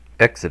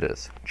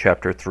Exodus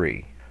chapter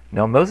 3.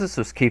 Now Moses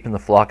was keeping the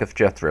flock of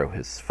Jethro,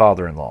 his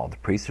father-in-law, the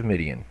priest of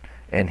Midian,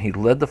 and he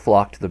led the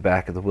flock to the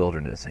back of the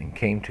wilderness and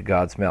came to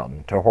God's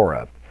mountain, to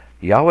Horeb.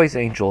 Yahweh's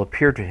angel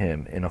appeared to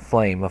him in a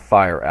flame of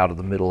fire out of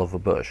the middle of a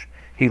bush.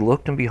 He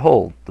looked, and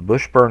behold, the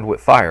bush burned with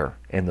fire,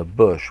 and the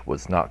bush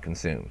was not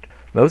consumed.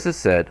 Moses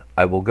said,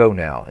 I will go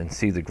now and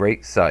see the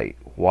great sight,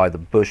 why the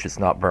bush is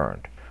not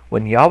burned.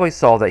 When Yahweh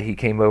saw that he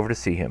came over to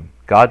see him,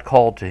 God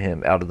called to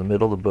him out of the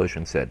middle of the bush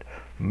and said,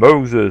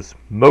 Moses,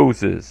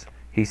 Moses.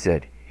 He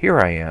said, Here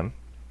I am.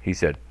 He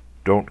said,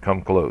 Don't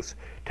come close.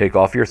 Take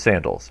off your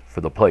sandals,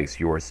 for the place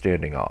you are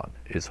standing on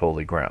is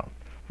holy ground.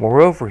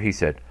 Moreover, he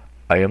said,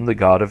 I am the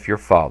God of your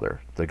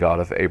father, the God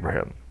of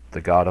Abraham,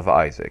 the God of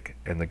Isaac,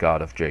 and the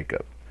God of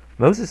Jacob.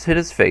 Moses hid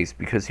his face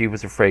because he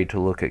was afraid to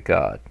look at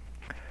God.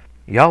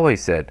 Yahweh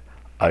said,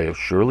 I have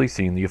surely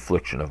seen the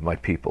affliction of my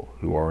people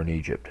who are in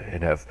Egypt,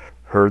 and have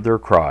heard their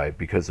cry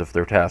because of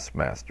their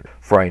taskmaster.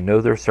 For I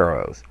know their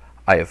sorrows.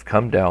 I have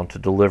come down to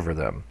deliver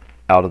them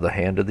out of the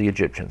hand of the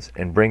Egyptians,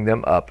 and bring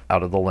them up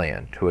out of the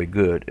land to a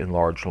good and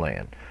large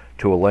land,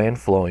 to a land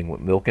flowing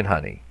with milk and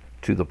honey,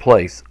 to the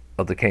place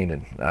of the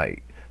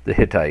Canaanite, the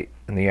Hittite,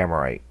 and the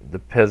Amorite, the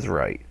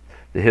Perizzite,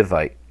 the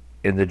Hivite,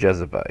 and the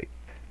Jebusite.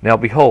 Now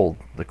behold,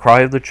 the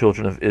cry of the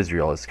children of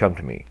Israel has come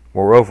to me.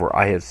 Moreover,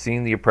 I have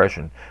seen the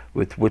oppression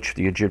with which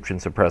the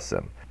Egyptians oppress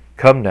them.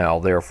 Come now,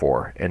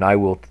 therefore, and I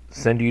will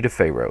send you to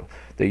Pharaoh,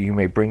 that you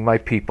may bring my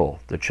people,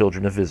 the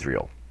children of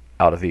Israel,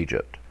 out of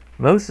Egypt.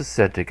 Moses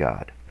said to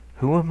God,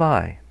 Who am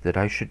I, that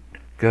I should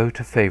go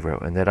to Pharaoh,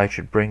 and that I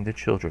should bring the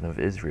children of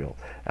Israel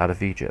out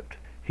of Egypt?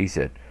 He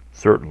said,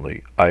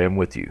 Certainly I am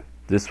with you.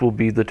 This will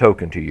be the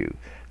token to you,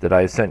 that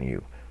I have sent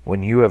you.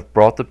 When you have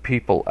brought the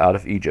people out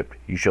of Egypt,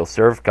 you shall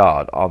serve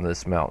God on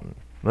this mountain.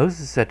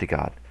 Moses said to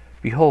God,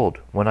 Behold,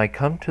 when I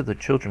come to the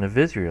children of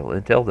Israel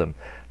and tell them,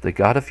 The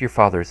God of your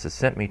fathers has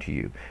sent me to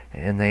you,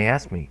 and they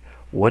ask me,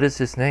 What is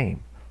his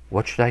name?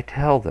 What should I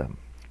tell them?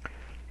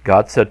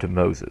 God said to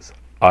Moses,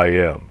 I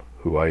am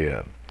who I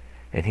am.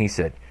 And he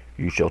said,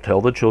 You shall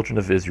tell the children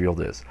of Israel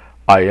this,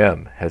 I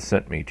am has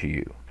sent me to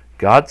you.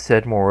 God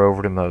said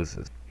moreover to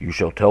Moses, You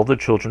shall tell the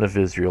children of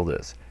Israel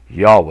this,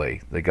 Yahweh,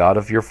 the God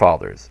of your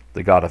fathers,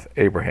 the God of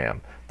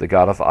Abraham, the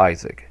God of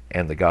Isaac,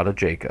 and the God of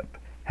Jacob,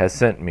 has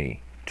sent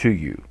me to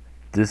you.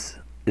 This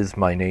is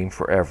my name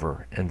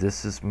forever, and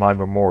this is my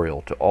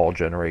memorial to all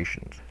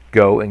generations.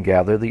 Go and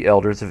gather the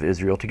elders of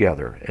Israel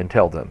together, and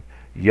tell them,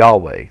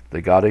 Yahweh,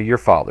 the God of your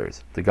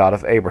fathers, the God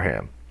of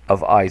Abraham,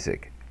 of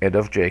Isaac, and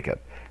of Jacob,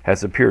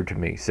 has appeared to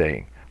me,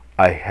 saying,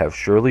 I have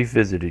surely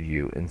visited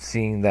you, and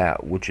seen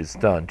that which is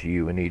done to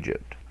you in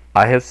Egypt.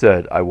 I have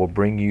said, I will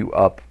bring you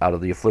up out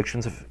of the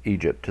afflictions of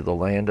Egypt to the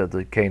land of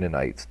the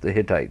Canaanites, the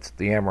Hittites,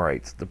 the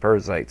Amorites, the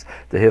Perizzites,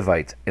 the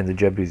Hivites, and the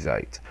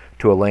Jebusites,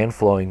 to a land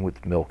flowing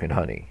with milk and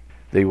honey.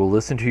 They will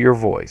listen to your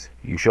voice.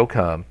 You shall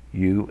come,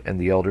 you and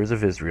the elders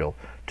of Israel,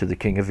 to the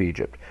king of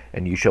Egypt,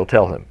 and you shall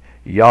tell him,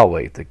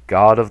 Yahweh, the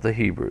God of the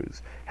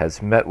Hebrews,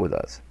 has met with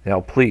us.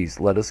 Now please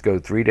let us go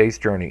 3 days'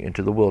 journey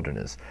into the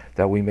wilderness,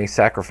 that we may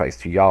sacrifice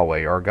to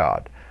Yahweh our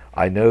God.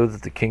 I know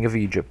that the king of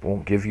Egypt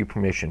won't give you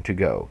permission to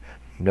go.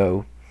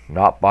 No,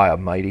 not by a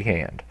mighty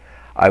hand.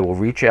 I will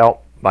reach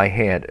out my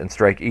hand and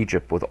strike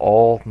Egypt with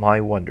all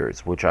my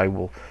wonders, which I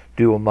will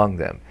do among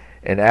them.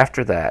 And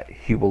after that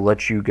he will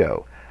let you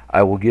go.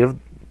 I will give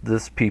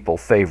this people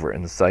favor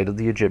in the sight of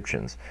the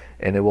Egyptians,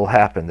 and it will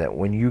happen that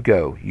when you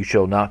go, you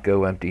shall not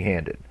go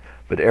empty-handed.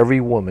 But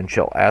every woman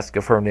shall ask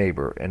of her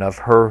neighbor, and of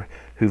her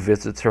who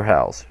visits her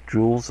house,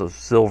 jewels of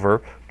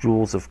silver,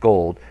 jewels of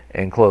gold,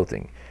 and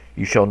clothing.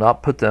 You shall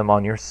not put them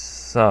on your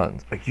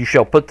sons. You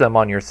shall put them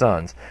on your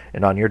sons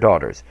and on your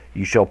daughters.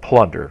 You shall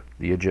plunder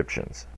the Egyptians.